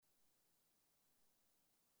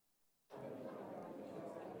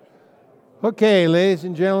Okay, ladies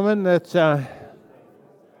and gentlemen, let's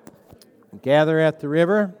gather at the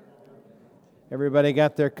river. Everybody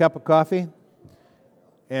got their cup of coffee?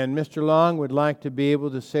 And Mr. Long would like to be able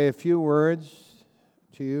to say a few words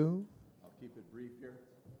to you. I'll keep it brief here.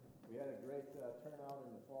 We had a great turnout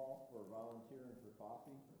in the fall for volunteering for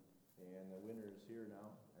coffee, and the winter is here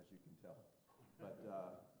now, as you can tell. But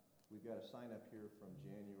we've got a sign up here from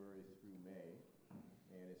January through May,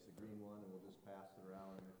 and it's the green one, and we'll just pass it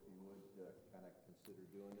around. And if you would kind of consider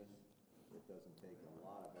doing this, it doesn't take a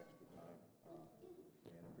lot of extra time, and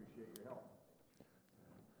appreciate your help.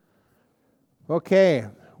 Okay,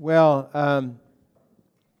 well,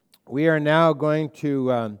 we are now going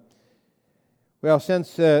to,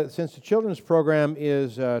 since the children's program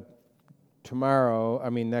is next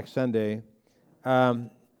Sunday,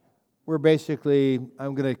 we're basically,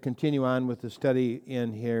 I'm going to continue on with the study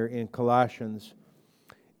in here in Colossians.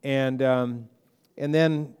 And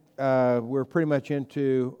then we're pretty much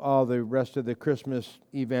into all the rest of the Christmas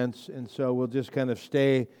events, and so we'll just kind of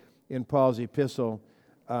stay in Paul's epistle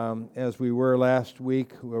as we were last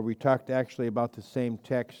week, where we talked actually about the same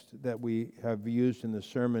text that we have used in the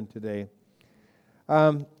sermon today.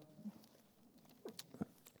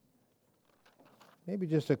 Maybe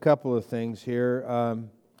just a couple of things here.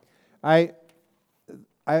 I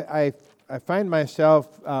find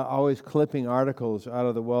myself always clipping articles out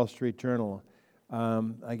of the Wall Street Journal.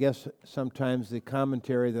 I guess sometimes the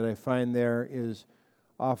commentary that I find there is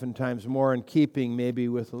oftentimes more in keeping maybe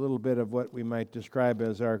with a little bit of what we might describe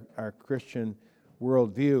as our Christian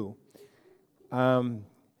worldview. I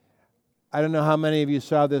don't know how many of you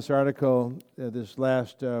saw this article this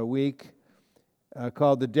last week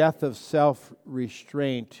called "The Death of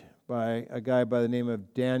Self-Restraint" by a guy by the name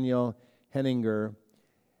of Daniel Henninger.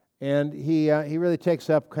 And he really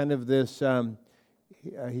takes up kind of this,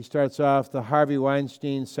 he starts off, "The Harvey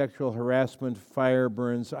Weinstein sexual harassment fire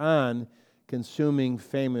burns on, consuming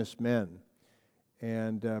famous men,"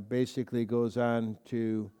 and basically goes on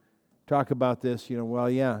to talk about this.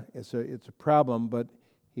 It's a problem, but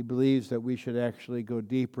he believes that we should actually go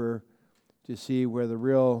deeper to see where the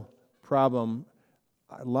real problem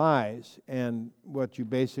lies. And what you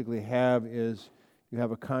basically have is you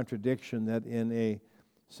have a contradiction that in a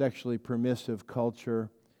sexually permissive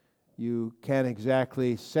culture, you can't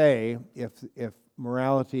exactly say if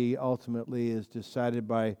morality ultimately is decided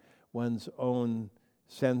by one's own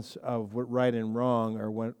sense of what right and wrong or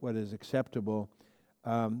what is acceptable,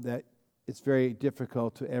 that it's very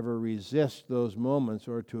difficult to ever resist those moments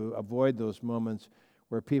or to avoid those moments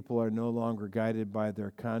where people are no longer guided by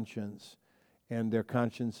their conscience and their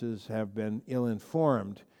consciences have been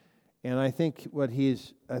ill-informed. And I think what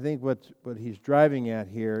he's driving at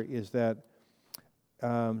here is that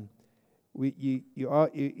it's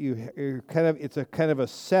a kind of a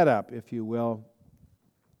setup, if you will,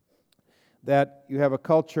 that you have a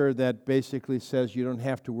culture that basically says you don't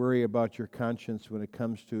have to worry about your conscience when it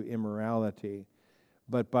comes to immorality.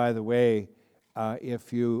 But by the way,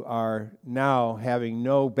 if you are now having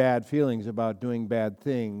no bad feelings about doing bad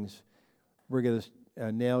things, we're going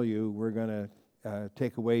to nail you. We're going to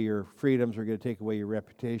take away your freedoms. We're going to take away your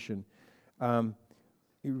reputation. You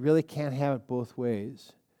really can't have it both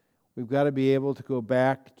ways. We've got to be able to go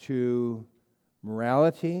back to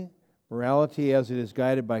morality as it is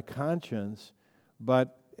guided by conscience.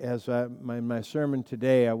 But as my sermon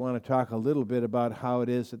today, I want to talk a little bit about how it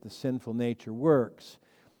is that the sinful nature works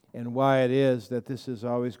and why it is that this is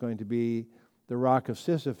always going to be the rock of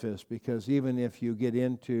Sisyphus, because even if you get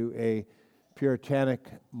into a puritanic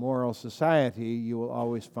moral society, you will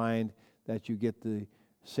always find that you get the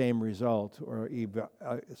same result, or even,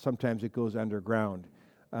 sometimes it goes underground.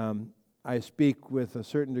 I speak with a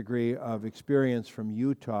certain degree of experience from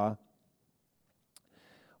Utah,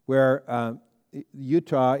 where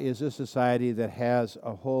Utah is a society that has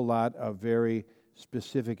a whole lot of very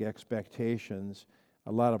specific expectations,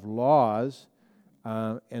 a lot of laws,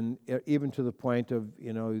 and even to the point of,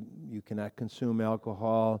 you cannot consume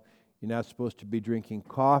alcohol, you're not supposed to be drinking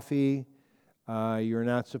coffee, you're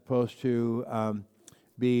not supposed to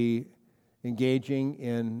be engaging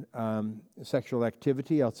in sexual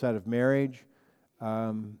activity outside of marriage.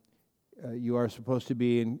 You are supposed to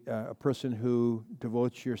be a person who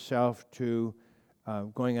devotes yourself to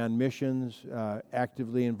going on missions,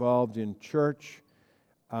 actively involved in church.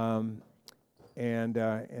 And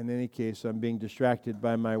in any case, I'm being distracted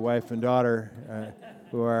by my wife and daughter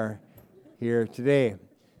who are here today.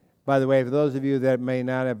 By the way, for those of you that may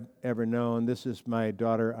not have ever known, this is my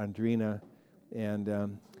daughter, Andrina,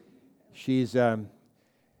 and she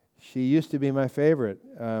used to be my favorite.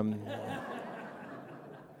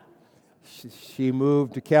 she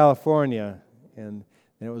moved to California, and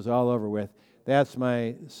it was all over with. That's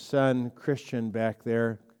my son, Christian, back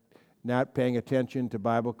there, not paying attention to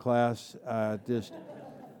Bible class. Just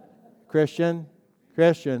Christian,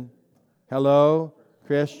 hello,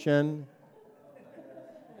 Christian.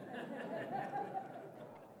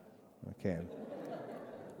 Okay.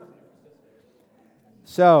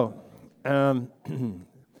 So,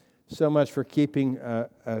 so much for keeping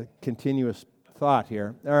a continuous thought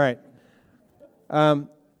here. All right.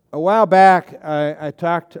 A while back, I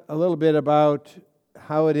talked a little bit about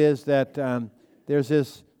how it is that there's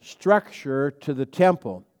this structure to the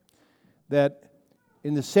temple, that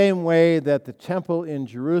in the same way that the temple in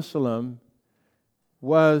Jerusalem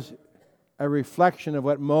was a reflection of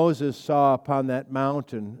what Moses saw upon that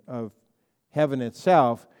mountain of heaven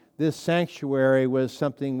itself, this sanctuary was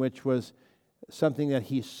something which was something that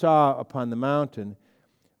he saw upon the mountain.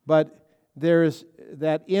 But there's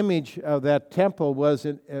that image of that temple was,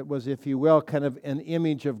 if you will, kind of an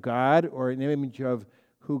image of God, or an image of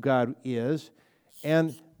who God is.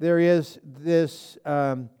 And there is this,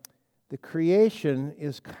 the creation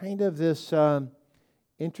is kind of this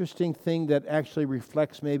interesting thing that actually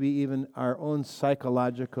reflects maybe even our own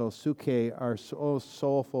psychological psyche, our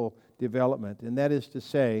soulful development. And that is to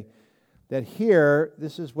say that here,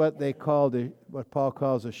 this is what they call what Paul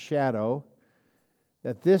calls a shadow,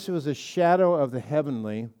 that this was a shadow of the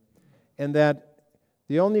heavenly, and that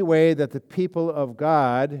the only way that the people of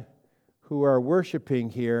God who are worshiping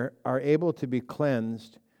here are able to be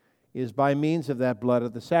cleansed is by means of that blood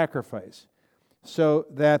of the sacrifice. So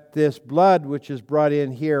that this blood, which is brought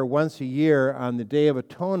in here once a year on the Day of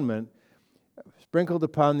Atonement, sprinkled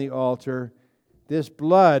upon the altar, this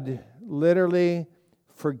blood literally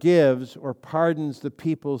forgives or pardons the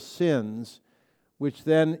people's sins, which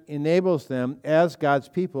then enables them, as God's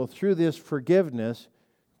people, through this forgiveness,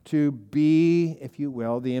 to be, if you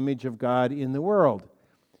will, the image of God in the world.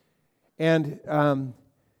 And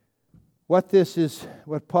what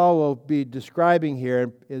Paul will be describing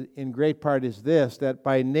here in great part is this, that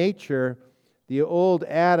by nature, the old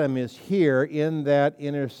Adam is here in that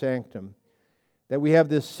inner sanctum. That we have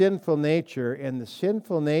this sinful nature, and the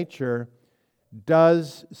sinful nature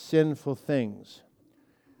does sinful things.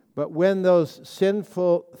 But when those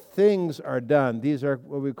sinful things are done, these are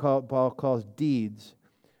what Paul calls deeds.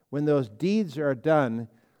 When those deeds are done,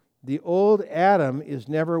 the old Adam is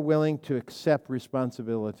never willing to accept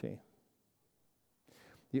responsibility.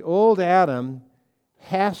 The old Adam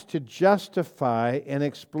has to justify and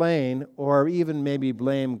explain, or even maybe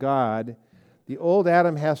blame God. The old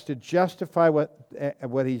Adam has to justify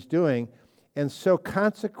what he's doing, and so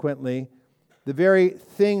consequently, the very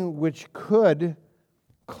thing which could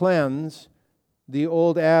cleanse the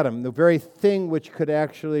old Adam, the very thing which could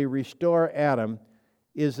actually restore Adam,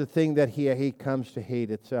 is the thing that he comes to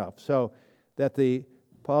hate itself. So that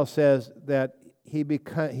Paul says that he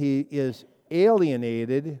is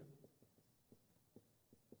alienated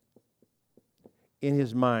in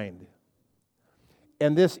his mind.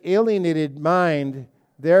 And this alienated mind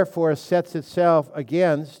therefore sets itself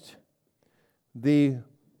against the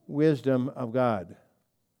wisdom of God.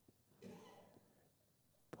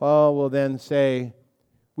 Paul will then say,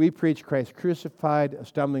 we preach Christ crucified, a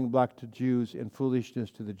stumbling block to Jews and foolishness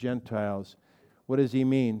to the Gentiles. What does he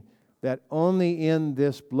mean? That only in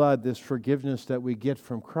this blood, this forgiveness that we get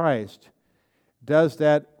from Christ, does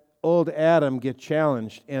that old Adam get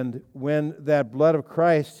challenged. And when that blood of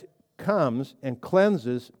Christ comes and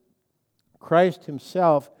cleanses, Christ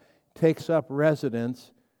himself takes up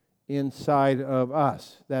residence inside of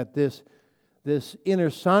us. That this inner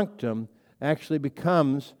sanctum actually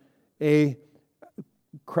becomes a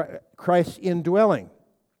Christ's indwelling.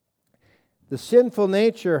 The sinful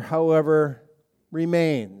nature, however,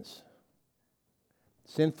 remains.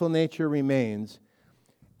 Sinful nature remains.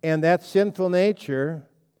 And that sinful nature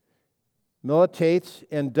militates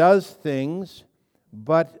and does things,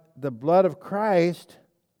 but the blood of Christ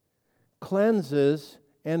cleanses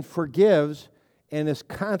and forgives and is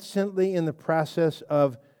constantly in the process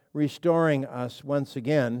of restoring us once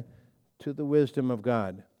again to the wisdom of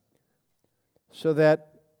God. So that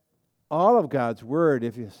all of God's Word,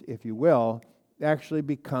 if you will, actually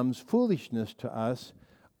becomes foolishness to us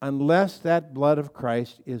unless that blood of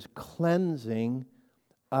Christ is cleansing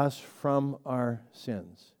us from our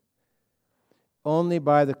sins. Only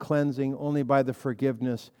by the cleansing, only by the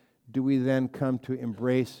forgiveness do we then come to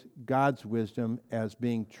embrace God's wisdom as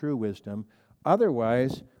being true wisdom.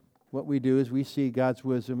 Otherwise, what we do is we see God's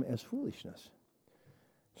wisdom as foolishness.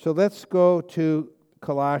 So let's go to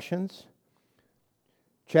Colossians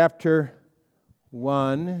chapter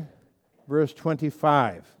 1, verse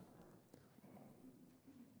 25.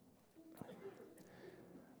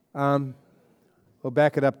 We'll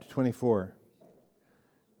back it up to 24.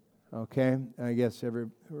 Okay, I guess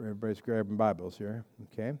everybody's grabbing Bibles here.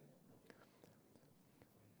 Okay.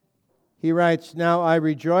 He writes, "Now I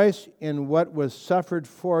rejoice in what was suffered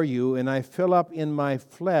for you, and I fill up in my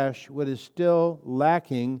flesh what is still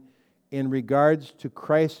lacking in regards to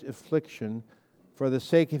Christ's affliction for the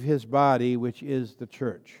sake of his body, which is the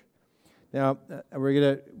church." Now,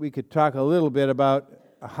 we could talk a little bit about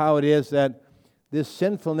how it is that this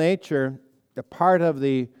sinful nature, a part of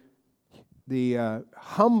the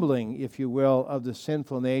humbling, if you will, of the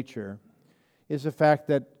sinful nature is the fact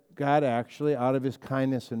that God actually, out of his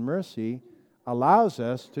kindness and mercy, allows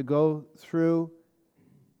us to go through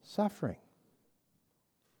suffering.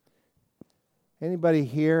 Anybody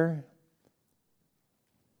here,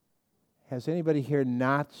 has anybody here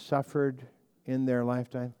not suffered in their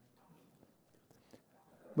lifetime?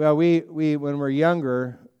 Well, we when we're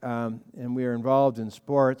younger and we are involved in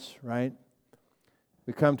sports, right?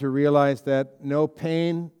 We come to realize that no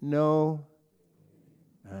pain, no,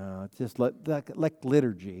 just like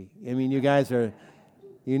liturgy. I mean, you guys are,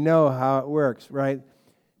 you know how it works, right?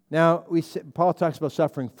 Now, Paul talks about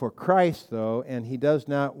suffering for Christ, though, and he does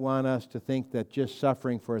not want us to think that just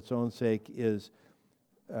suffering for its own sake is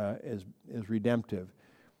redemptive.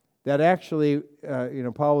 That actually,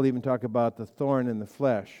 Paul will even talk about the thorn in the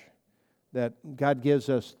flesh, that God gives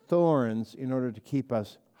us thorns in order to keep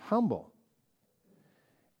us humble.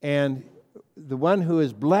 And the one who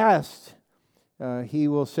is blessed, he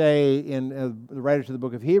will say, in the writer to the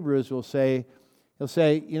book of Hebrews will say, he'll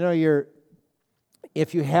say,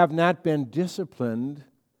 if you have not been disciplined,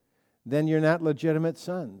 then you're not legitimate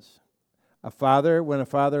sons. When a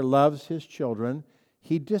father loves his children,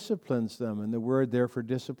 he disciplines them. And the word there for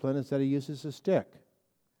discipline is that he uses a stick.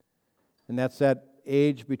 And that's that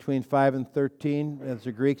age between 5 and 13, as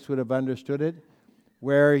the Greeks would have understood it,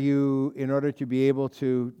 where you, in order to be able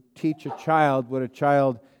to teach a child what a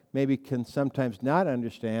child maybe can sometimes not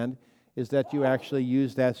understand, is that you actually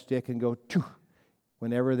use that stick and go, "Choo,"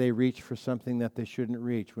 whenever they reach for something that they shouldn't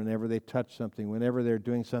reach, whenever they touch something, whenever they're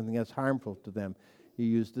doing something that's harmful to them, you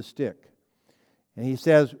use the stick. And he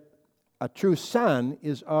says, a true son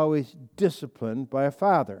is always disciplined by a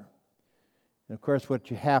father. And of course, what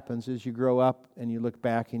happens is you grow up and you look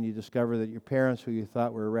back and you discover that your parents, who you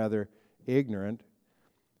thought were rather ignorant,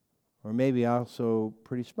 or maybe also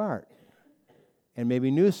pretty smart, and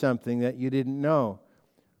maybe knew something that you didn't know.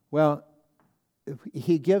 Well,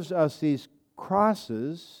 he gives us these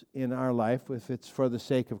crosses in our life, if it's for the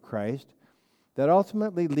sake of Christ, that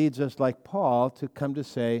ultimately leads us, like Paul, to come to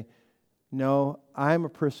say, no, I'm a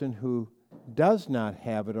person who does not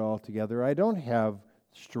have it all together. I don't have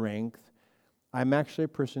strength. I'm actually a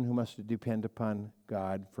person who must depend upon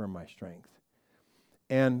God for my strength.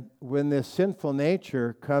 And when this sinful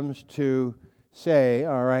nature comes to say,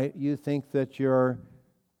 all right, you think that you're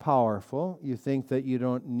powerful, you think that you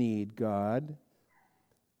don't need God,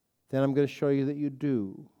 then I'm going to show you that you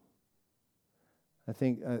do. I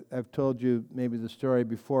think I've told you maybe the story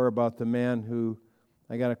before about the man who,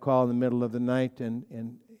 I got a call in the middle of the night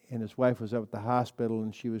and his wife was up at the hospital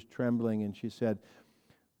and she was trembling and she said,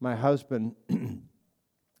 my husband,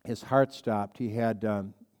 his heart stopped. He had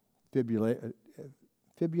fibrillation?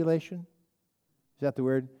 Is that the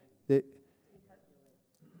word?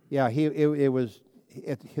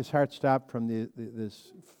 His heart stopped from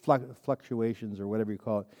this fluctuations or whatever you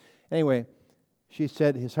call it. Anyway, she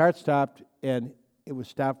said his heart stopped and it was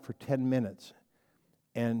stopped for 10 minutes.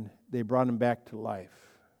 And they brought him back to life.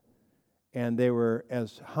 And they were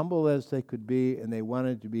as humble as they could be, and they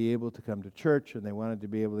wanted to be able to come to church, and they wanted to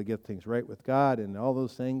be able to get things right with God and all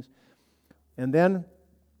those things. And then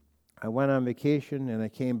I went on vacation, and I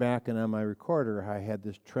came back, and on my recorder, I had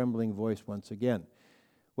this trembling voice once again.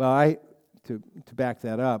 Well, to back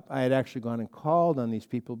that up, I had actually gone and called on these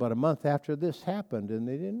people about a month after this happened, and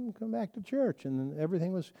they didn't come back to church, and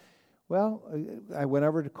everything was... Well, I went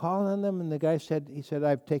over to call on them, and the guy said,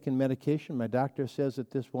 I've taken medication. My doctor says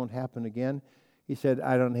that this won't happen again. He said,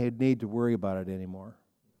 I don't need to worry about it anymore.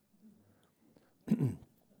 I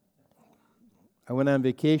went on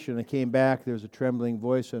vacation. I came back. There was a trembling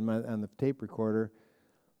voice on the tape recorder.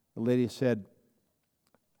 The lady said,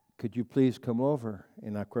 could you please come over?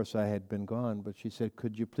 And, of course, I had been gone, but she said,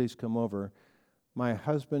 could you please come over? My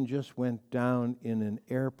husband just went down in an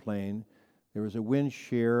airplane. There was a wind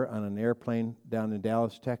shear on an airplane down in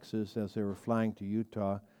Dallas, Texas, as they were flying to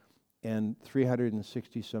Utah, and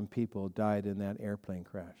 360-some people died in that airplane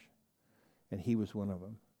crash, and he was one of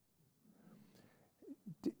them.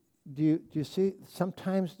 Do you see,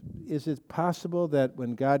 sometimes is it possible that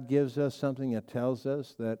when God gives us something that tells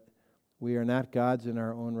us that We are not gods in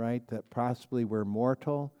our own right, that possibly we're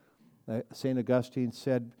mortal. St. Augustine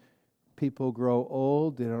said, people grow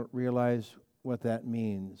old, they don't realize what that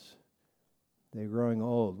means. They're growing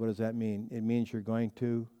old. What does that mean? It means you're going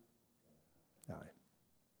to die.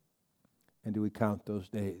 And do we count those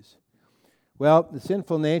days? Well, the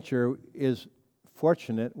sinful nature is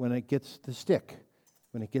fortunate when it gets to stick,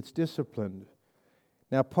 when it gets disciplined.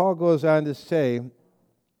 Now, Paul goes on to say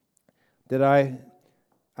that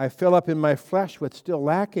I fill up in my flesh what's still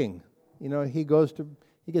lacking. You know, he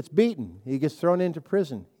gets beaten. He gets thrown into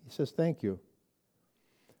prison. He says, thank you.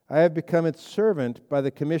 I have become its servant by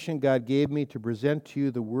the commission God gave me to present to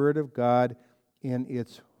you the Word of God in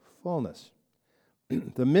its fullness.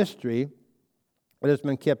 The mystery that has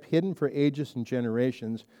been kept hidden for ages and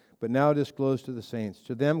generations, but now disclosed to the saints.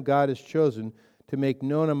 To them God has chosen to make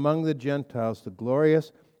known among the Gentiles the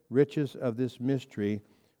glorious riches of this mystery,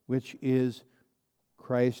 which is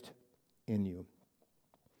Christ in you,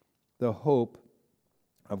 the hope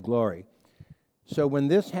of glory. So when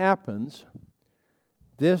this happens,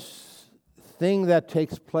 this thing that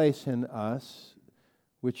takes place in us,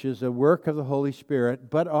 which is a work of the Holy Spirit,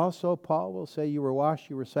 but also Paul will say you were washed,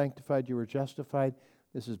 you were sanctified, you were justified.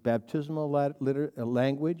 This is baptismal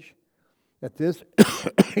language. That this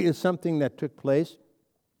is something that took place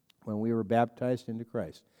when we were baptized into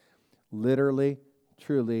Christ. Literally,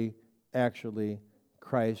 truly, actually,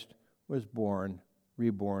 Christ was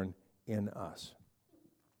reborn in us.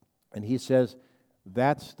 And he says,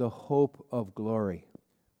 that's the hope of glory.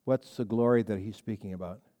 What's the glory that he's speaking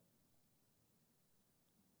about?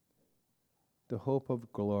 The hope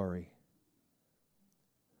of glory.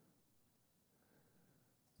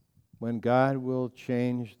 When God will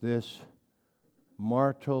change this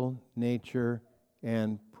mortal nature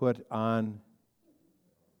and put on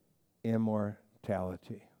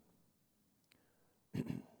immortality.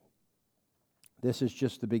 This is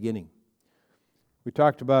just the beginning. We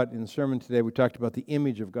talked about, in the sermon today, we talked about the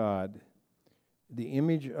image of God. The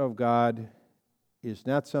image of God is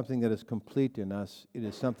not something that is complete in us. It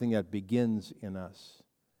is something that begins in us.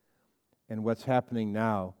 And what's happening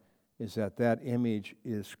now is that image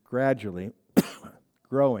is gradually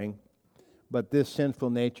growing, but this sinful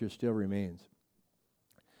nature still remains.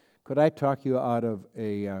 Could I talk you out of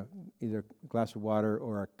either a glass of water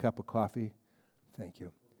or a cup of coffee? Thank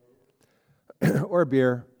you. Or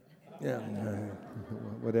beer. Yeah,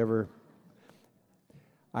 whatever.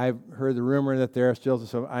 I've heard the rumor that there are still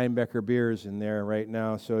some Einbecker beers in there right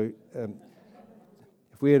now. So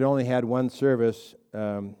if we had only had one service,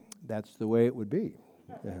 that's the way it would be.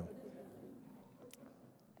 Yeah.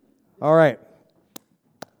 All right.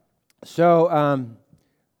 So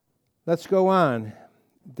let's go on.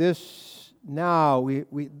 This now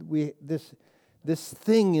this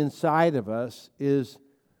thing inside of us is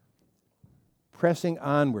pressing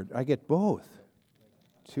onward. I get both.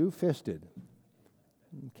 Two-fisted.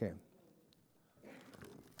 Okay.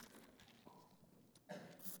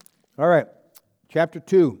 All right. Chapter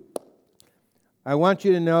 2. I want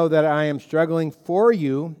you to know that I am struggling for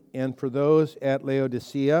you and for those at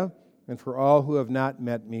Laodicea and for all who have not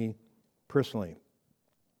met me personally.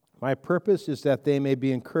 My purpose is that they may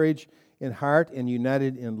be encouraged in heart and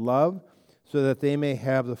united in love, so that they may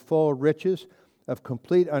have the full riches of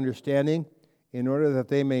complete understanding, in order that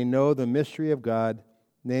they may know the mystery of God,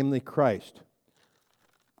 namely Christ,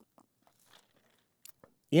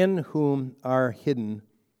 in whom are hidden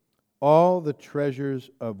all the treasures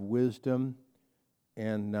of wisdom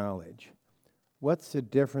and knowledge. What's the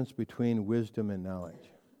difference between wisdom and knowledge?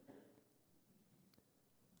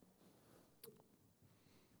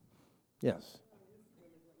 Yes.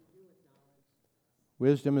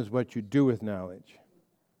 Wisdom is what you do with knowledge.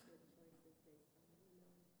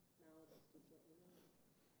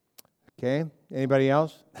 Okay, anybody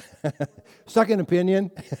else? Second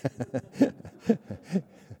opinion.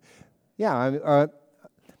 Yeah,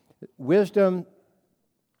 wisdom,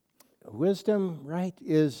 right,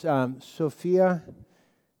 is Sophia.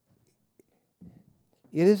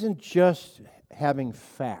 It isn't just having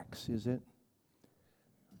facts, is it?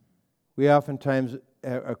 We oftentimes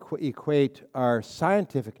equate our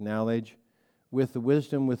scientific knowledge with the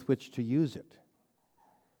wisdom with which to use it.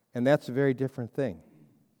 And that's a very different thing.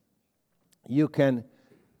 You can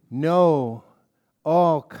know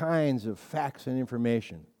all kinds of facts and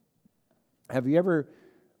information. Have you ever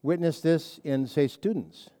witnessed this in, say,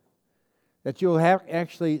 students? That you'll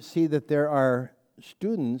actually see that there are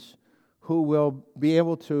students who will be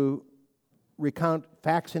able to recount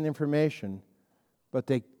facts and information, but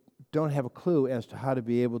they don't have a clue as to how to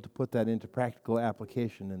be able to put that into practical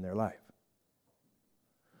application in their life.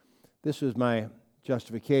 This was my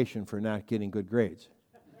justification for not getting good grades.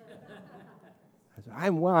 I said,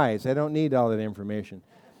 I'm wise. I don't need all that information.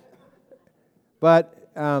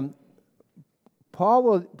 But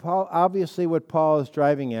Paul obviously what Paul is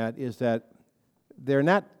driving at is that they're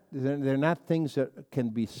not things that can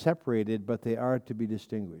be separated, but they are to be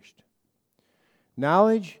distinguished.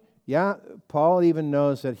 Knowledge, yeah, Paul even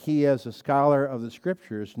knows that he, as a scholar of the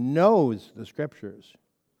Scriptures, knows the Scriptures,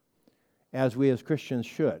 as we as Christians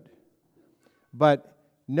should. But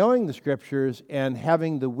knowing the Scriptures and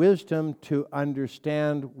having the wisdom to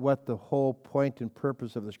understand what the whole point and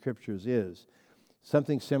purpose of the Scriptures is,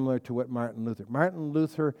 something similar to what Martin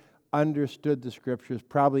Luther understood the Scriptures,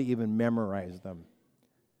 probably even memorized them.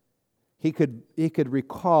 He could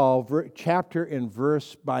recall chapter and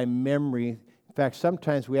verse by memory. In fact,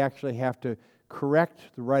 sometimes we actually have to correct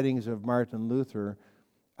the writings of Martin Luther.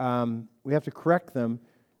 We have to correct them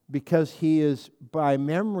because he is by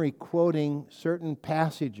memory quoting certain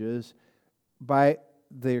passages by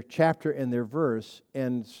their chapter and their verse.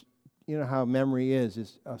 And you know how memory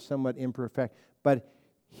is somewhat imperfect. But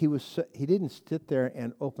he didn't sit there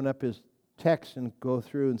and open up his text and go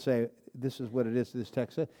through and say, this is what it is this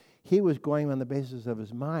text says. He was going on the basis of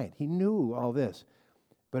his mind. He knew all this.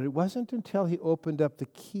 But it wasn't until he opened up the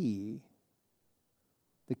key.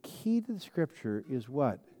 The key to the Scripture is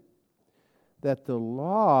what? That the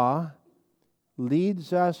law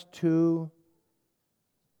leads us to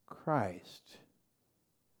Christ.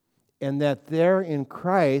 And that there in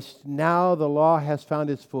Christ, now the law has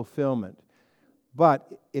found its fulfillment.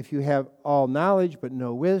 But if you have all knowledge but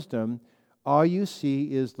no wisdom, all you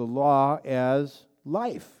see is the law as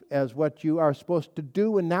life, as what you are supposed to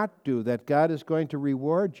do and not do, that God is going to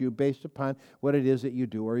reward you based upon what it is that you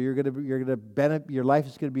do, or your life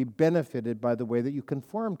is going to be benefited by the way that you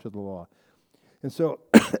conform to the law. And so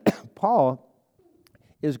Paul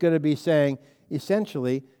is going to be saying,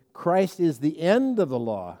 essentially, Christ is the end of the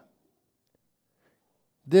law.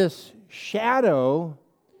 This shadow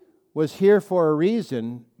was here for a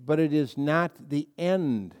reason, but it is not the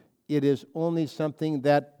end. It is only something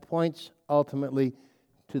that points ultimately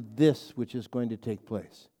to this which is going to take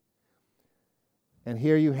place. And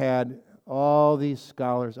here you had all these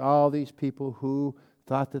scholars, all these people who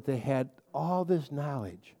thought that they had all this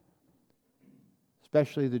knowledge,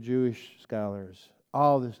 especially the Jewish scholars,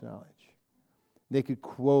 all this knowledge. They could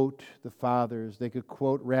quote the fathers, they could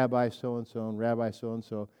quote Rabbi so-and-so and Rabbi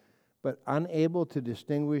so-and-so, but unable to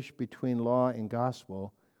distinguish between law and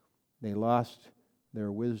gospel, they lost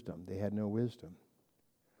their wisdom. They had no wisdom.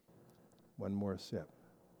 One more sip.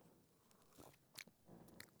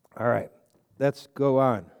 All right, let's go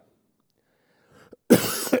on.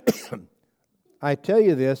 I tell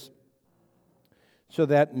you this so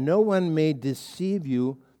that no one may deceive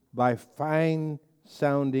you by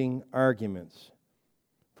fine-sounding arguments.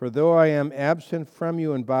 For though I am absent from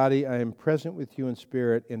you in body, I am present with you in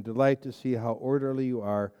spirit, and delight to see how orderly you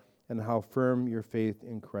are and how firm your faith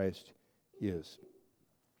in Christ is.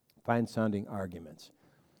 Fine-sounding arguments.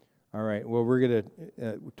 All right, well, we're going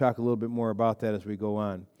to talk a little bit more about that as we go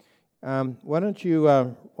on. Why don't you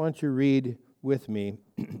read with me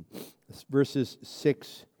verses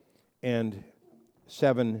 6 and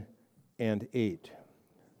 7 and 8.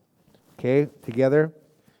 Okay, together?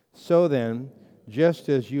 So then, just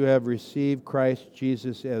as you have received Christ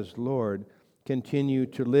Jesus as Lord, continue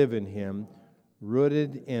to live in Him,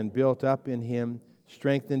 rooted and built up in Him,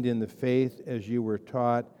 strengthened in the faith as you were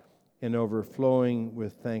taught, and overflowing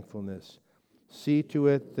with thankfulness. See to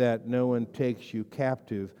it that no one takes you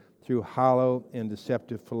captive through hollow and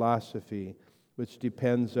deceptive philosophy, which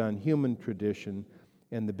depends on human tradition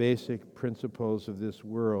and the basic principles of this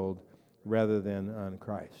world rather than on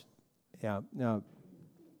Christ. Yeah.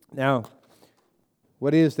 Now,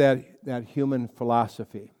 what is that human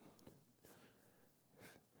philosophy?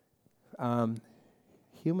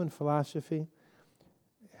 Human philosophy?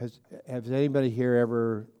 Has anybody here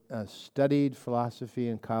ever studied philosophy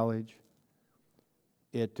in college?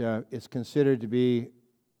 It's considered to be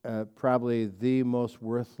probably the most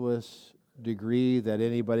worthless degree that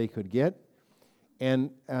anybody could get. And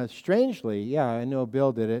strangely, yeah, I know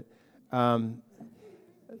Bill did it.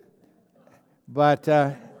 But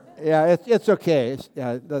it's okay.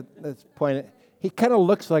 Let's point it. He kind of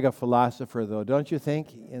looks like a philosopher, though, don't you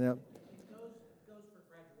think? You know.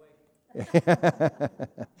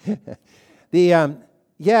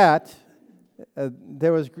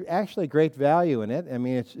 There was actually great value in it. I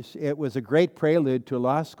mean, it was a great prelude to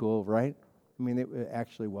law school, right? I mean, it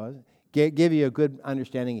actually was. Give you a good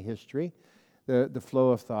understanding of history, the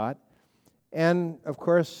flow of thought. And, of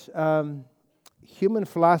course, human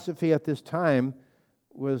philosophy at this time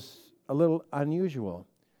was a little unusual.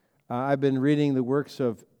 I've been reading the works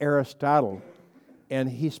of Aristotle, and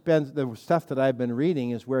he spends, the stuff that I've been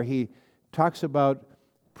reading is where he talks about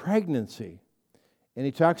pregnancy, and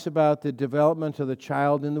he talks about the development of the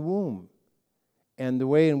child in the womb, and the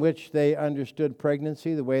way in which they understood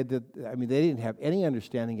pregnancy, the way that, they didn't have any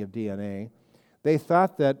understanding of DNA. They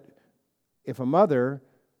thought that if a mother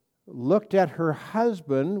looked at her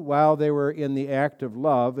husband while they were in the act of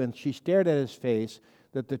love and she stared at his face,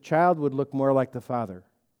 that the child would look more like the father.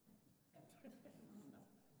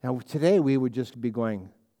 Now, today we would just be going,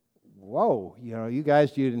 whoa, you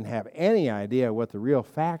guys didn't have any idea what the real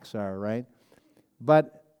facts are, right?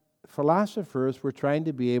 But philosophers were trying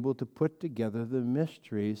to be able to put together the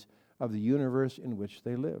mysteries of the universe in which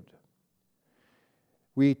they lived.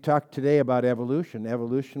 We talked today about evolution.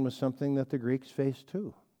 Evolution was something that the Greeks faced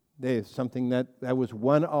too. Something that was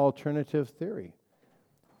one alternative theory.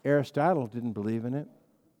 Aristotle didn't believe in it.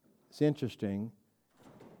 It's interesting.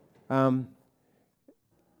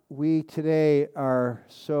 We today are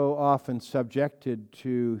so often subjected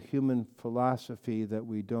to human philosophy that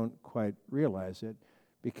we don't quite realize it,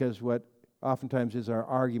 because what oftentimes is our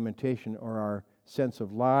argumentation or our sense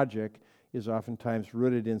of logic is oftentimes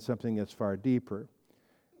rooted in something that's far deeper.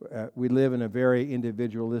 We live in a very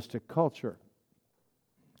individualistic culture.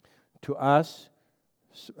 To us,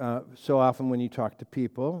 so often when you talk to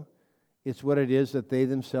people, it's what it is that they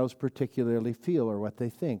themselves particularly feel or what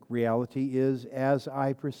they think. Reality is as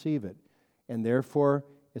I perceive it, and therefore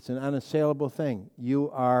it's an unassailable thing.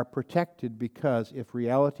 You are protected because if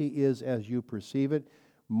reality is as you perceive it,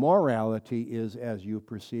 morality is as you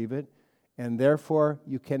perceive it, and therefore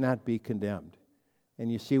you cannot be condemned.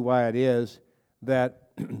 And you see why it is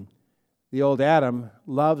that the old Adam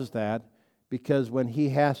loves that, because when he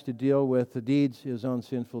has to deal with the deeds, his own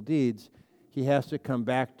sinful deeds, he has to come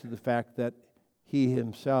back to the fact that he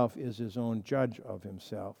himself is his own judge of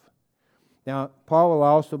himself. Now, Paul will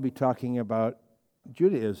also be talking about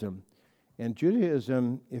Judaism. And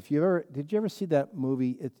Judaism, did you ever see that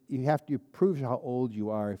movie? You prove how old you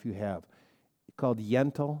are if you have. Called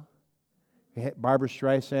Yentl. Barbara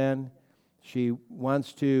Streisand. She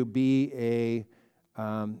wants to be a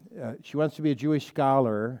Jewish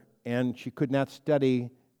scholar, and she could not study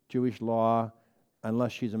Jewish law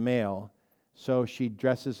unless she's a male. So she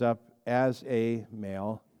dresses up as a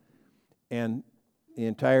male, and the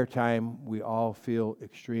entire time we all feel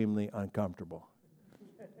extremely uncomfortable.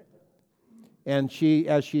 And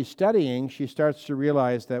as she's studying, she starts to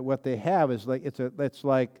realize that what they have is it's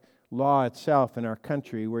like law itself in our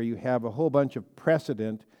country, where you have a whole bunch of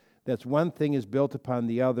precedent that's one thing is built upon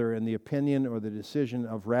the other, and the opinion or the decision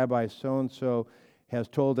of Rabbi so-and-so has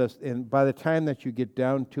told us, and by the time that you get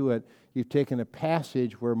down to it, you've taken a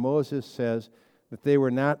passage where Moses says that they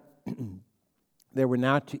were not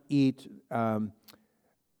to eat,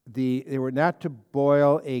 they were not to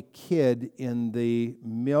boil a kid in the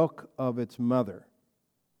milk of its mother,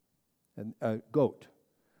 a goat.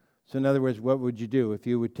 So in other words, what would you do if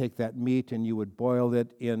you would take that meat and you would boil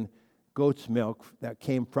it in goat's milk that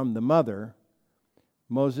came from the mother?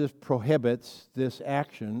 Moses prohibits this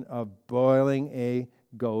action of boiling a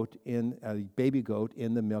baby goat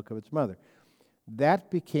in the milk of its mother.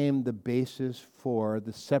 That became the basis for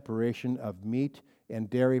the separation of meat and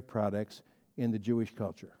dairy products in the Jewish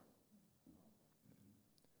culture.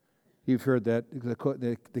 You've heard that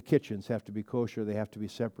the kitchens have to be kosher, they have to be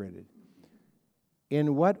separated.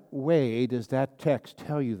 In what way does that text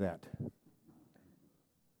tell you that?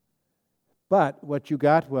 But what you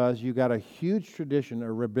got a huge tradition,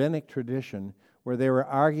 a rabbinic tradition, where they were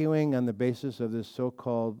arguing on the basis of this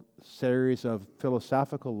so-called series of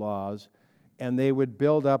philosophical laws, and they would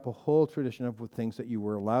build up a whole tradition of things that you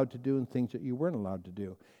were allowed to do and things that you weren't allowed to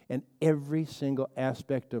do. And every single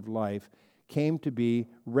aspect of life came to be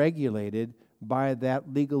regulated by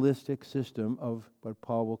that legalistic system of what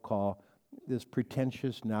Paul will call this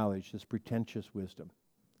pretentious knowledge, this pretentious wisdom.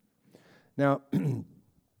 Now,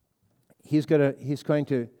 he's going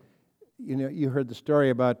to, you heard the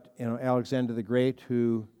story about, Alexander the Great,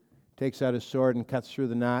 who takes out his sword and cuts through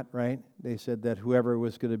the knot, right? They said that whoever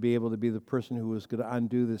was going to be able to be the person who was going to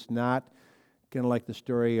undo this knot, kind of like the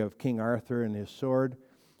story of King Arthur and his sword,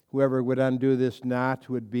 whoever would undo this knot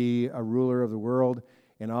would be a ruler of the world.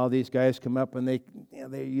 And all these guys come up and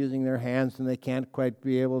they're using their hands and they can't quite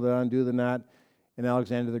be able to undo the knot. And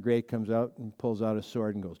Alexander the Great comes out and pulls out his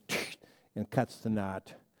sword and goes and cuts the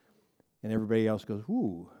knot. And everybody else goes,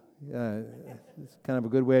 ooh, it's kind of a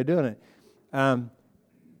good way of doing it.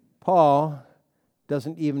 Paul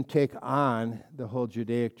doesn't even take on the whole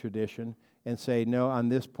Judaic tradition and say, no, on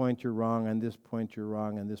this point you're wrong, on this point you're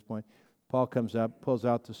wrong, on this point. Paul comes up, pulls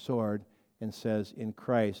out the sword, and says, in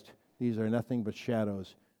Christ, these are nothing but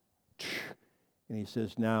shadows. And he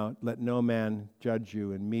says, now let no man judge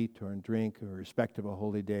you in meat or in drink or respect of a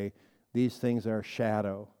holy day. These things are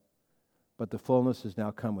shadow, but the fullness has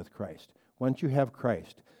now come with Christ. Once you have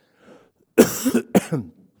Christ. All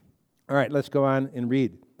right, let's go on and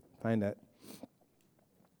read. Find that.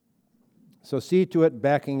 So see to it,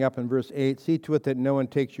 backing up in verse 8, see to it that no one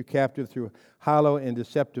takes you captive through hollow and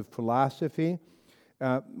deceptive philosophy,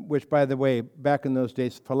 which, by the way, back in those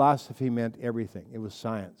days, philosophy meant everything. It was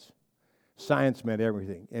science. Science meant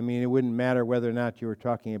everything. I mean, it wouldn't matter whether or not you were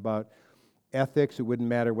talking about ethics. It wouldn't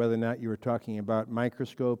matter whether or not you were talking about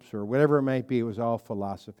microscopes or whatever it might be. It was all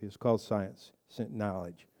philosophy. It's called science,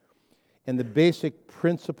 knowledge. And the basic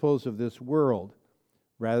principles of this world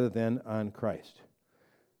rather than on Christ.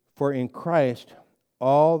 For in Christ,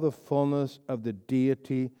 all the fullness of the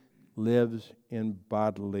deity lives in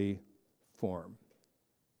bodily form.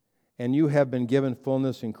 And you have been given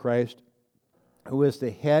fullness in Christ, who is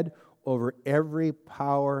the head over every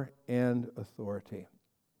power and authority.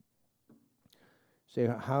 Say,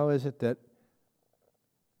 how is it that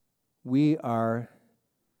we are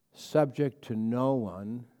subject to no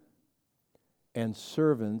one and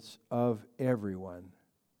servants of everyone?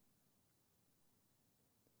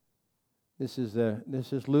 This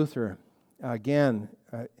is Luther again.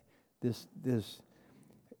 Those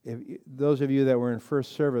of you that were in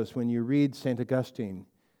first service, when you read St. Augustine,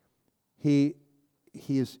 he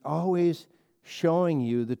is always showing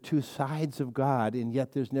you the two sides of God, and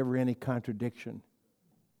yet there's never any contradiction.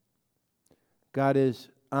 God is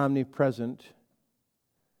omnipresent,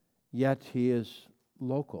 yet He is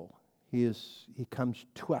local. He comes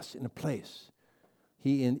to us in a place.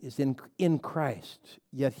 He is in Christ,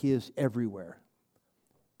 yet He is everywhere.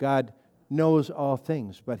 God knows all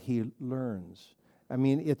things, but He learns. I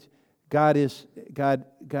mean, God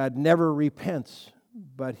never repents,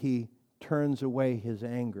 but He turns away His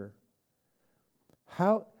anger.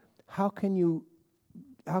 How can you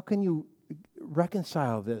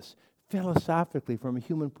reconcile this philosophically from a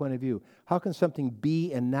human point of view? How can something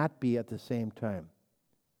be and not be at the same time?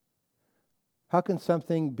 How can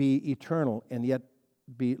something be eternal and yet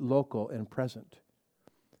be local and present?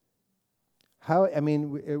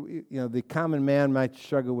 The common man might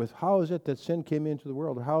struggle with, how is it that sin came into the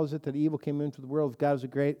world? Or how is it that evil came into the world? God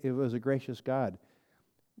was a gracious God.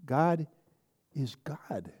 God is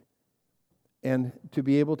God. And to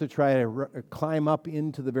be able to try to climb up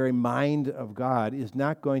into the very mind of God is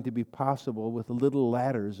not going to be possible with the little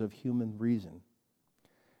ladders of human reason.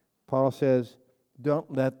 Paul says,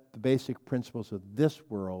 don't let the basic principles of this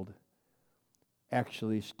world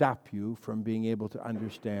actually stop you from being able to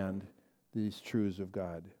understand these truths of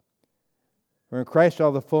God. For in Christ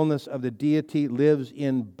all the fullness of the deity lives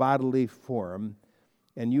in bodily form,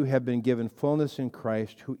 and you have been given fullness in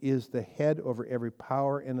Christ, who is the head over every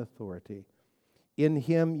power and authority. In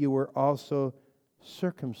Him you were also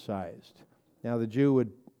circumcised. Now the Jew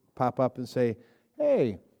would pop up and say,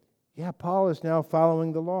 hey, yeah, Paul is now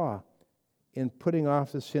following the law in putting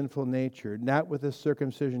off the sinful nature, not with the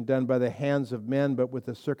circumcision done by the hands of men, but with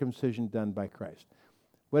the circumcision done by Christ.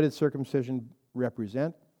 What did circumcision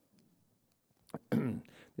represent?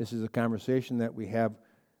 This is a conversation that we have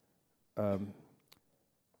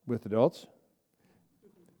with adults.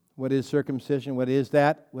 What is circumcision? What is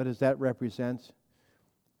that? What does that represent?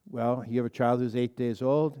 Well, you have a child who's 8 days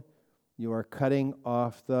old. You are cutting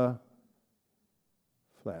off the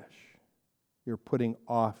flesh. You're putting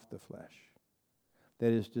off the flesh.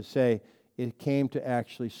 That is to say, it came to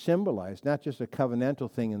actually symbolize, not just a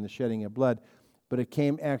covenantal thing in the shedding of blood, but it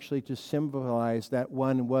came actually to symbolize that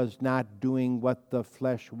one was not doing what the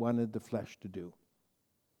flesh wanted the flesh to do.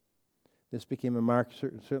 This became a mark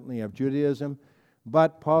certainly of Judaism,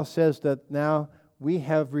 but Paul says that now we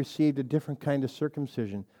have received a different kind of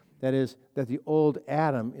circumcision. That is, that the old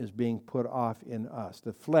Adam is being put off in us.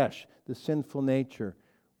 The flesh, the sinful nature,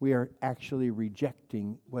 we are actually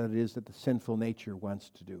rejecting what it is that the sinful nature wants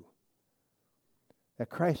to do. That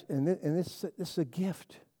Christ, and this is a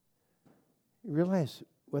gift. You realize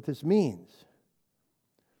what this means.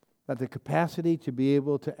 That the capacity to be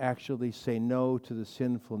able to actually say no to the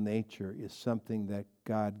sinful nature is something that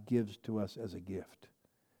God gives to us as a gift.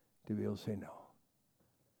 To be able to say no.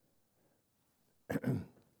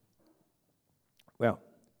 Well,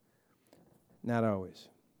 not always.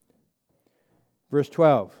 Verse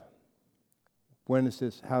 12.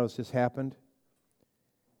 How has this happened?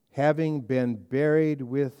 Having been buried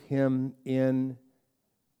with Him in...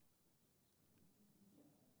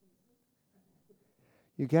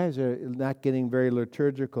 You guys are not getting very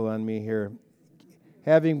liturgical on me here.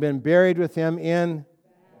 having been buried with him in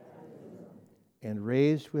and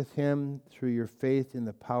raised with him through your faith in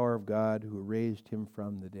the power of God who raised him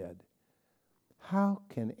from the dead. How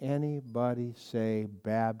can anybody say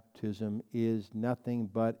baptism is nothing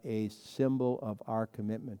but a symbol of our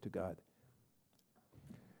commitment to God?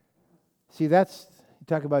 See, you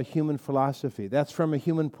talk about human philosophy. That's from a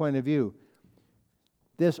human point of view.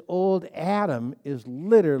 This old Adam is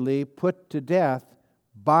literally put to death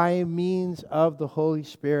by means of the Holy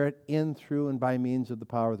Spirit in, through, and by means of the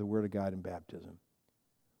power of the Word of God in baptism.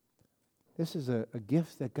 This is a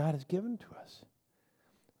gift that God has given to us.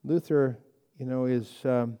 Luther, is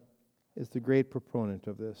the great proponent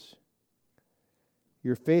of this.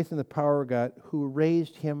 Your faith in the power of God who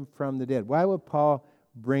raised him from the dead. Why would Paul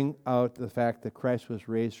bring out the fact that Christ was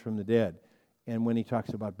raised from the dead and when he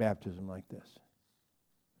talks about baptism like this?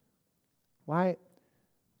 Why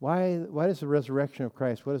does the resurrection of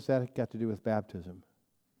Christ, what does that got to do with baptism?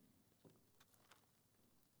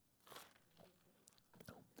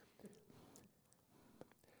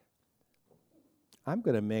 I'm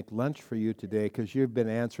going to make lunch for you today because you've been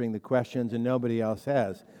answering the questions and nobody else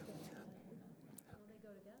has.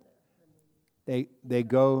 They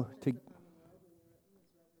go to.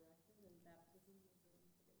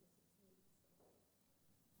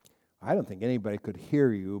 I don't think anybody could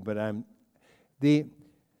hear you, but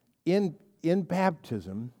in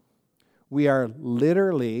baptism, we are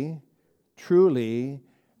literally, truly,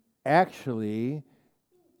 actually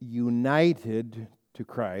united to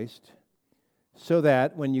Christ, so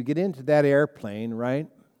that when you get into that airplane, right?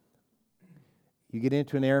 You get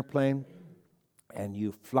into an airplane and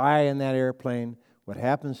you fly in that airplane, what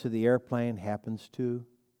happens to the airplane happens to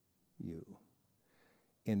you.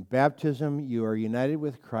 In baptism, you are united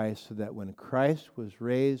with Christ so that when Christ was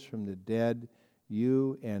raised from the dead,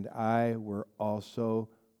 you and I were also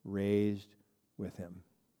raised with him.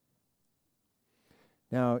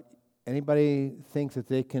 Now, anybody think that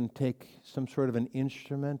they can take some sort of an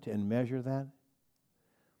instrument and measure that?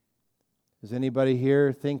 Does anybody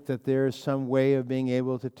here think that there is some way of being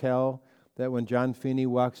able to tell that when John Feeney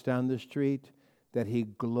walks down the street, that he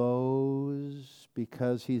glows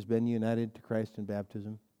because he's been united to Christ in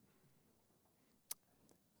baptism?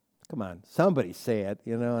 Come on, somebody say it,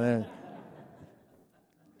 Yeah.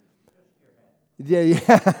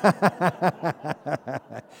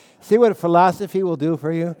 See what philosophy will do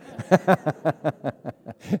for you?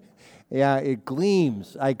 Yeah, it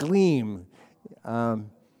gleams. I gleam.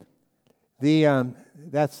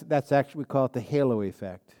 That's actually, we call it the halo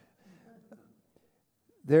effect.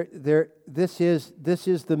 This is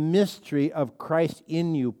the mystery of Christ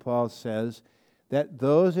in you, Paul says, that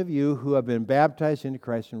those of you who have been baptized into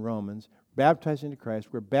Christ in Romans, baptized into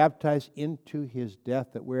Christ, were baptized into his death,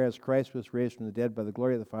 that whereas Christ was raised from the dead by the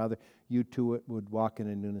glory of the Father, you too would walk in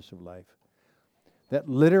a newness of life. That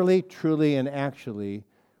literally, truly, and actually,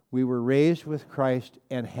 we were raised with Christ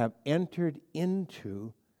and have entered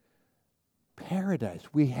into paradise.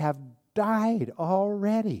 We have died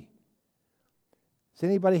already. Does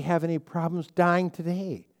anybody have any problems dying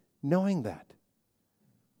today, knowing that?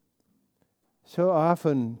 So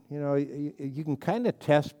often, you can kind of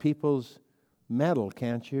test people's mettle,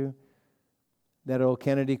 can't you? That old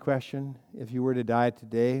Kennedy question, if you were to die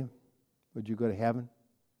today, would you go to heaven?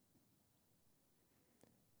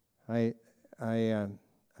 I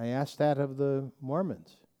asked that of the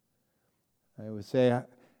Mormons. I would say,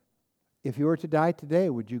 if you were to die today,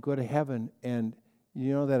 would you go to heaven? And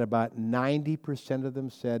you know that about 90% of them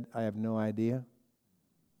said, I have no idea.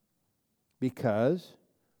 Because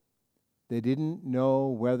they didn't know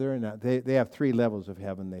whether or not, they have 3 levels of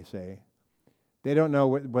heaven, they say. They don't know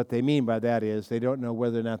what they mean by that is, they don't know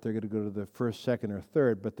whether or not they're going to go to the first, second, or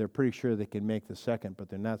third, but they're pretty sure they can make the second, but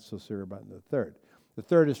they're not so sure about the third. The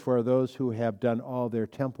third is for those who have done all their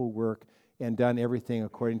temple work and done everything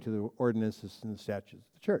according to the ordinances and the statutes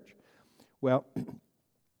of the church. Well,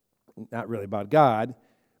 not really about God,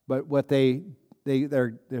 but what they're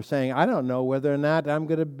saying, I don't know whether or not I'm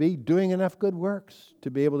going to be doing enough good works to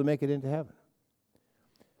be able to make it into heaven.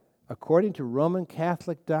 According to Roman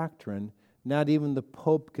Catholic doctrine, not even the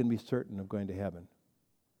Pope can be certain of going to heaven.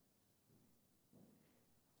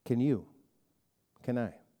 Can you? Can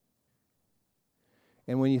I?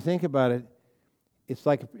 And when you think about it, it's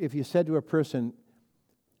like if you said to a person,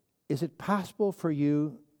 is it possible for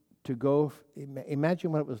you to go,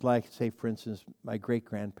 imagine what it was like, say, for instance, my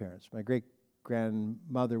great-grandparents. My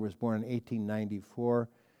great-grandmother was born in 1894.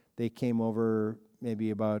 They came over maybe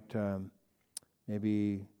about, 10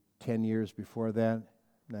 years before that,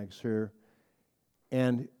 not sure.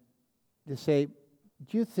 And to say,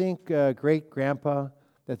 do you think great-grandpa,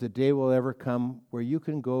 that the day will ever come where you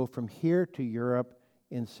can go from here to Europe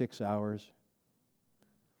in 6 hours?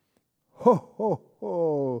 Ho, ho,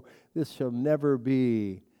 ho, this shall never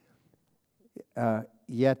be.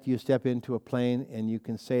 Yet you step into a plane and you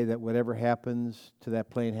can say that whatever happens to that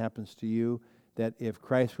plane happens to you, that if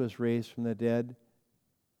Christ was raised from the dead,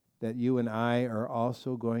 that you and I are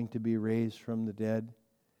also going to be raised from the dead,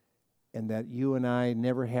 and that you and I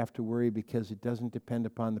never have to worry because it doesn't depend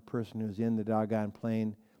upon the person who's in the doggone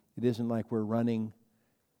plane. It isn't like we're running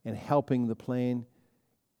and helping the plane.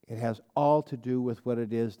 It has all to do with what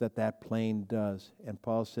it is that that plane does. And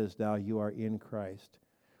Paul says, now you are in Christ.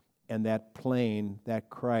 And that plane, that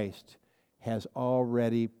Christ, has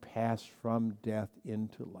already passed from death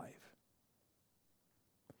into life.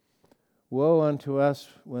 Woe unto us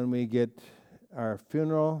when we get our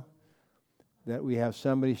funeral, that we have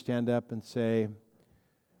somebody stand up and say,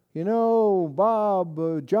 you know,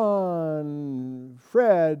 Bob, John,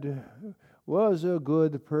 Fred was a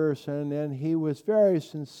good person, and he was very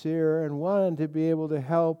sincere and wanted to be able to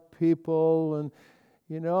help people, and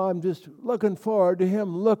you know, I'm just looking forward to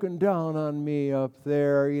him looking down on me up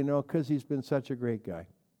there, you know, because he's been such a great guy.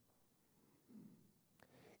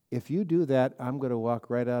 If you do that, I'm going to walk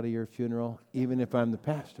right out of your funeral, even if I'm the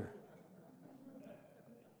pastor.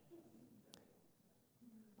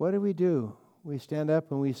 What do? We stand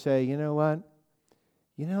up and we say, you know what?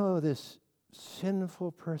 You know this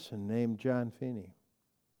sinful person named John Feeney.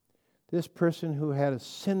 This person who had a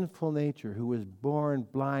sinful nature, who was born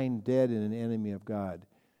blind, dead, and an enemy of God,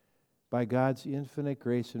 by God's infinite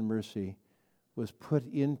grace and mercy, was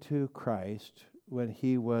put into Christ when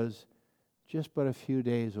he was just but a few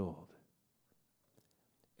days old.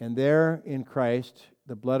 And there in Christ,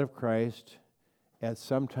 the blood of Christ, as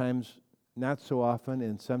sometimes not so often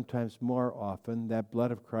and sometimes more often, that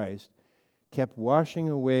blood of Christ kept washing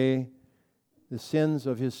away the sins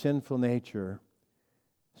of his sinful nature,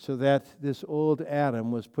 so that this old Adam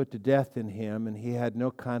was put to death in him, and he had no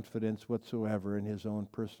confidence whatsoever in his own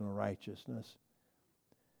personal righteousness.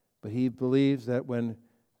 But he believes that when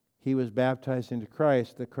he was baptized into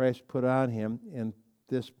Christ, that Christ put on him, and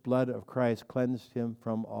this blood of Christ cleansed him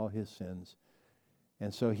from all his sins.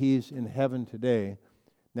 And so he's in heaven today,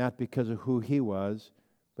 not because of who he was,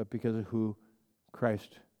 but because of who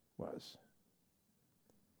Christ was.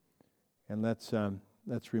 And let's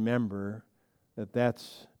remember that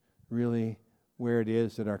that's really where it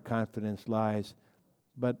is that our confidence lies.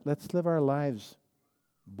 But let's live our lives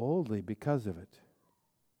boldly because of it.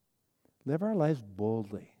 Live our lives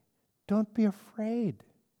boldly. Don't be afraid.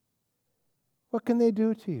 What can they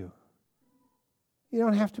do to you? You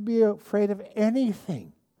don't have to be afraid of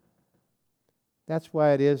anything. That's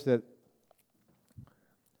why it is that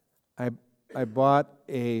I bought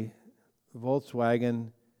a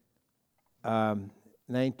Volkswagen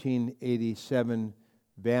 1987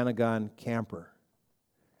 Vanagon camper.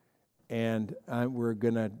 And we're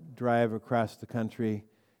going to drive across the country,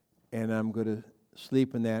 and I'm going to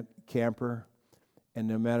sleep in that camper. And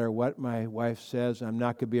no matter what my wife says, I'm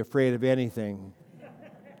not going to be afraid of anything.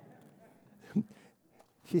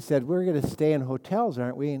 She said, we're going to stay in hotels,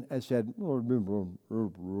 aren't we? And I said, we'll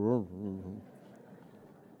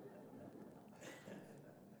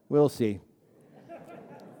see.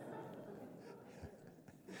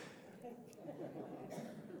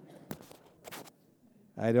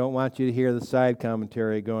 I don't want you to hear the side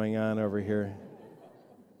commentary going on over here.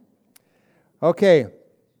 Okay.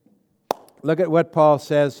 Look at what Paul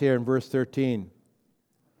says here in verse 13.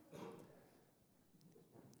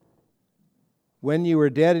 When you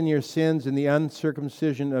were dead in your sins and the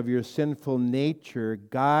uncircumcision of your sinful nature,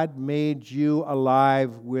 God made you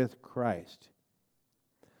alive with Christ.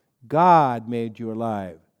 God made you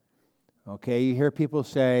alive. Okay, you hear people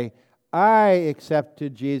say, I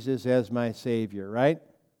accepted Jesus as my Savior, right?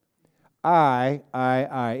 I.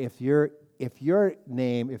 If your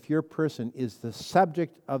name, if your person is the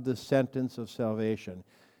subject of the sentence of salvation,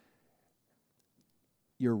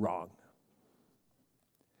 you're wrong.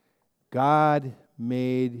 God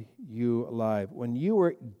made you alive. When you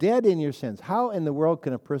were dead in your sins, how in the world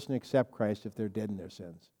can a person accept Christ if they're dead in their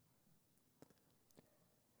sins?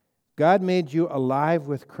 God made you alive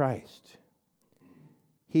with Christ.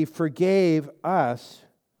 He forgave us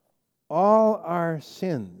all our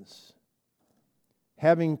sins,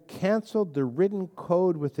 having canceled the written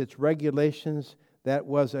code with its regulations that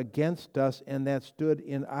was against us and that stood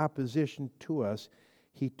in opposition to us.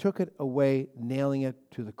 He took it away, nailing it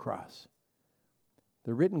to the cross.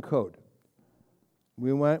 The written code.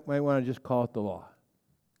 We might want to just call it the law.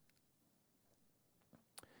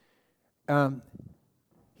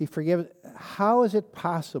 He forgives. How is it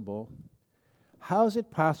possible how is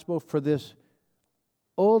it possible for this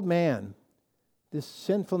old man, this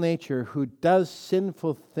sinful nature who does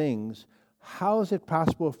sinful things, how is it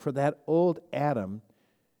possible for that old Adam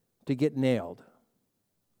to get nailed?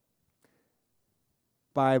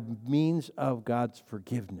 By means of God's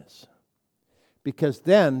forgiveness. Because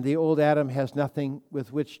then the old Adam has nothing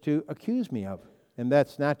with which to accuse me of. And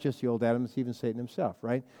that's not just the old Adam, it's even Satan himself,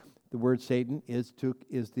 right? The word Satan is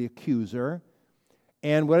the accuser.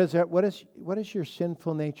 And what is that? What is your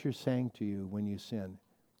sinful nature saying to you when you sin?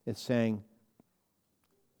 It's saying,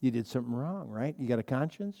 you did something wrong, right? You got a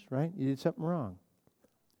conscience, right? You did something wrong.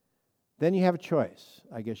 Then you have a choice,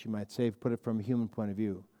 I guess you might say, put it from a human point of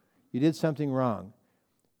view. You did something wrong.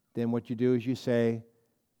 Then what you do is you say,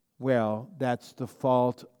 well, that's the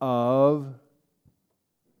fault of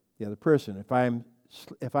the other person. If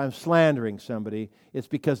I'm slandering somebody, it's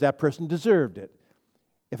because that person deserved it.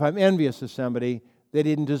 If I'm envious of somebody, they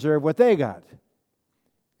didn't deserve what they got.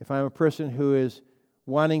 If I'm a person who is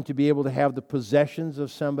wanting to be able to have the possessions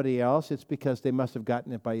of somebody else, it's because they must have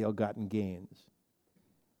gotten it by ill-gotten gains.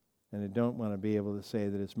 And I don't want to be able to say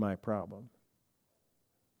that it's my problem.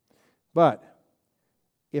 But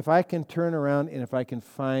if I can turn around and if I can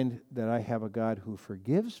find that I have a God who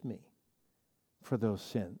forgives me for those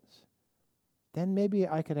sins, then maybe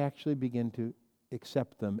I could actually begin to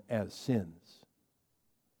accept them as sins.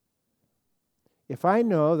 If I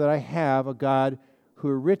know that I have a God who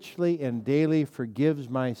richly and daily forgives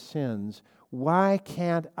my sins, why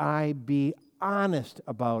can't I be honest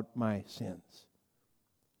about my sins?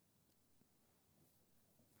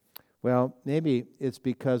 Well, maybe it's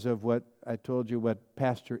because of what I told you, what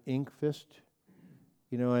Pastor Inkfist,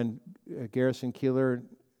 and Garrison Keillor,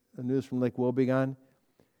 News from Lake Wobegon,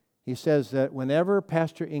 he says that whenever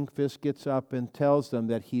Pastor Inkfist gets up and tells them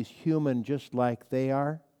that he's human just like they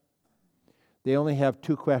are, they only have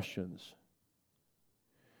two questions.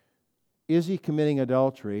 Is he committing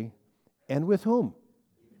adultery, and with whom?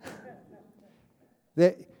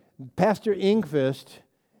 Pastor Inkfist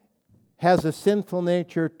has a sinful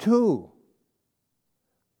nature too.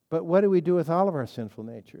 But what do we do with all of our sinful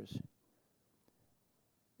natures?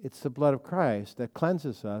 It's the blood of Christ that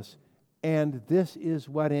cleanses us, and this is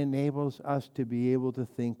what enables us to be able to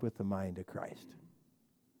think with the mind of Christ.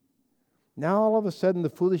 Now all of a sudden the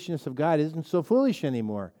foolishness of God isn't so foolish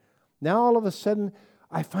anymore. Now all of a sudden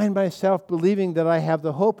I find myself believing that I have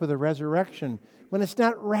the hope of the resurrection when it's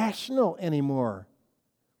not rational anymore.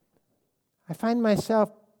 I find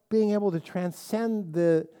myself being able to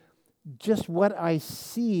transcend just what I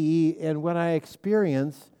see and what I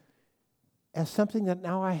experience as something that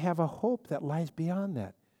now I have a hope that lies beyond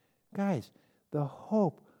that. Guys, the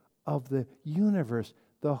hope of the universe,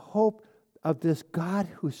 the hope of this God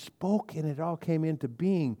who spoke and it all came into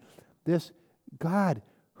being, this God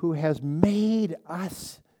who has made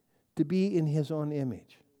us to be in His own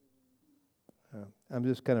image. I'm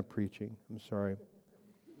just kind of preaching. I'm sorry.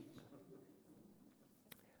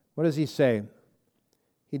 What does he say?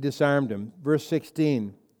 He disarmed him. Verse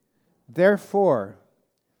 16. Therefore,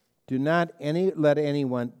 do not let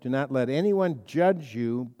anyone judge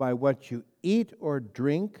you by what you eat or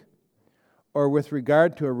drink, or with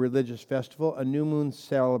regard to a religious festival, a new moon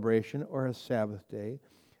celebration, or a Sabbath day.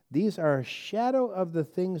 These are a shadow of the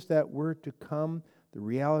things that were to come. The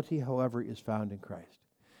reality, however, is found in Christ.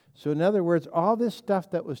 So in other words, all this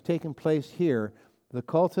stuff that was taking place here, the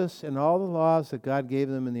cultists and all the laws that God gave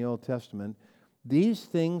them in the Old Testament, these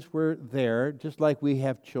things were there, just like we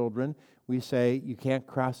have children. We say, you can't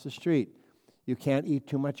cross the street. You can't eat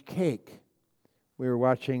too much cake. We were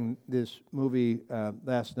watching this movie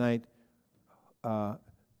last night, Home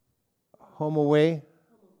Alone.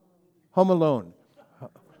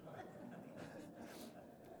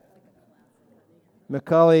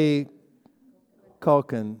 Macaulay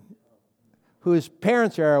Culkin, whose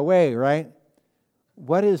parents are away, right?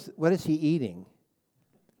 What is he eating?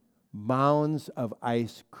 Mounds of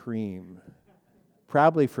ice cream,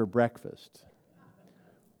 probably for breakfast.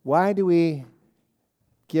 Why do we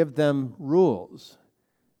give them rules?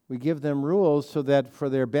 We give them rules so that for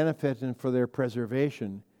their benefit and for their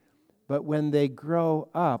preservation. But when they grow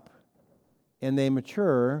up and they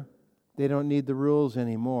mature, they don't need the rules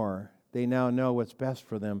anymore. They now know what's best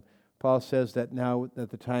for them. Paul says that now that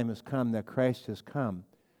the time has come, that Christ has come,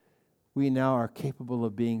 we now are capable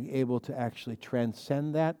of being able to actually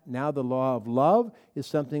transcend that. Now the law of love is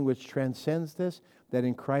something which transcends this, that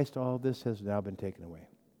in Christ all of this has now been taken away.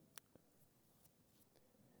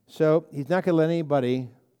 So he's not going to let anybody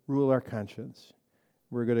rule our conscience.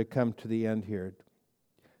 We're going to come to the end here.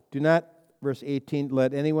 Do not, verse 18,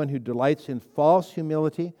 let anyone who delights in false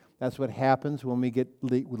humility, that's what happens when we get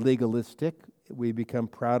legalistic we become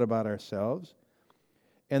proud about ourselves.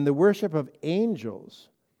 And the worship of angels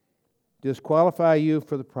disqualify you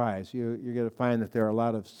for the prize. You're going to find that there are a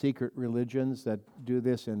lot of secret religions that do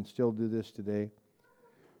this and still do this today.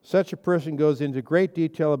 Such a person goes into great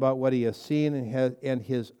detail about what he has seen, and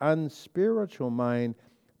his unspiritual mind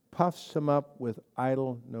puffs him up with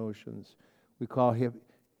idle notions. We call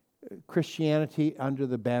Christianity under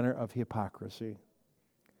the banner of hypocrisy.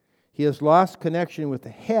 He has lost connection with the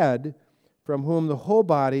head, from whom the whole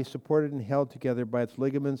body, supported and held together by its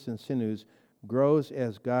ligaments and sinews, grows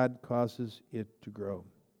as God causes it to grow.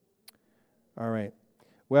 All right.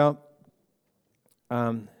 Well,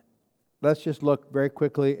 let's just look very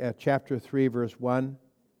quickly at chapter 3, verse 1.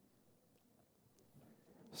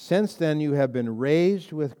 Since then you have been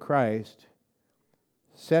raised with Christ,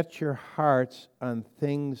 set your hearts on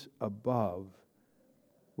things above,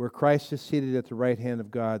 where Christ is seated at the right hand of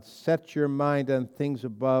God. Set your mind on things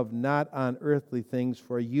above, not on earthly things,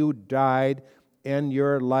 for you died, and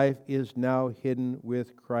your life is now hidden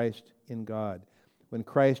with Christ in God. When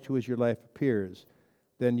Christ, who is your life, appears,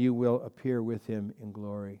 then you will appear with him in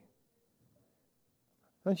glory.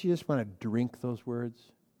 Don't you just want to drink those words?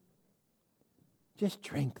 Just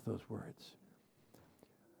drink those words.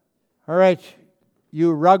 All right,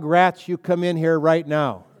 you rugrats, you come in here right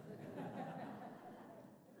now.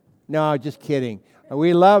 No, just kidding.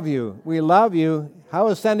 We love you. We love you. How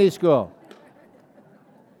was Sunday school?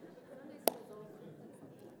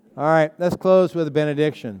 All right, let's close with a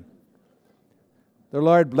benediction. The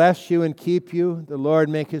Lord bless you and keep you. The Lord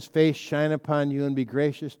make his face shine upon you and be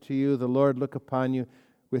gracious to you. The Lord look upon you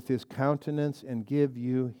with his countenance and give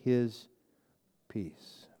you his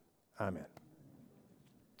peace. Amen.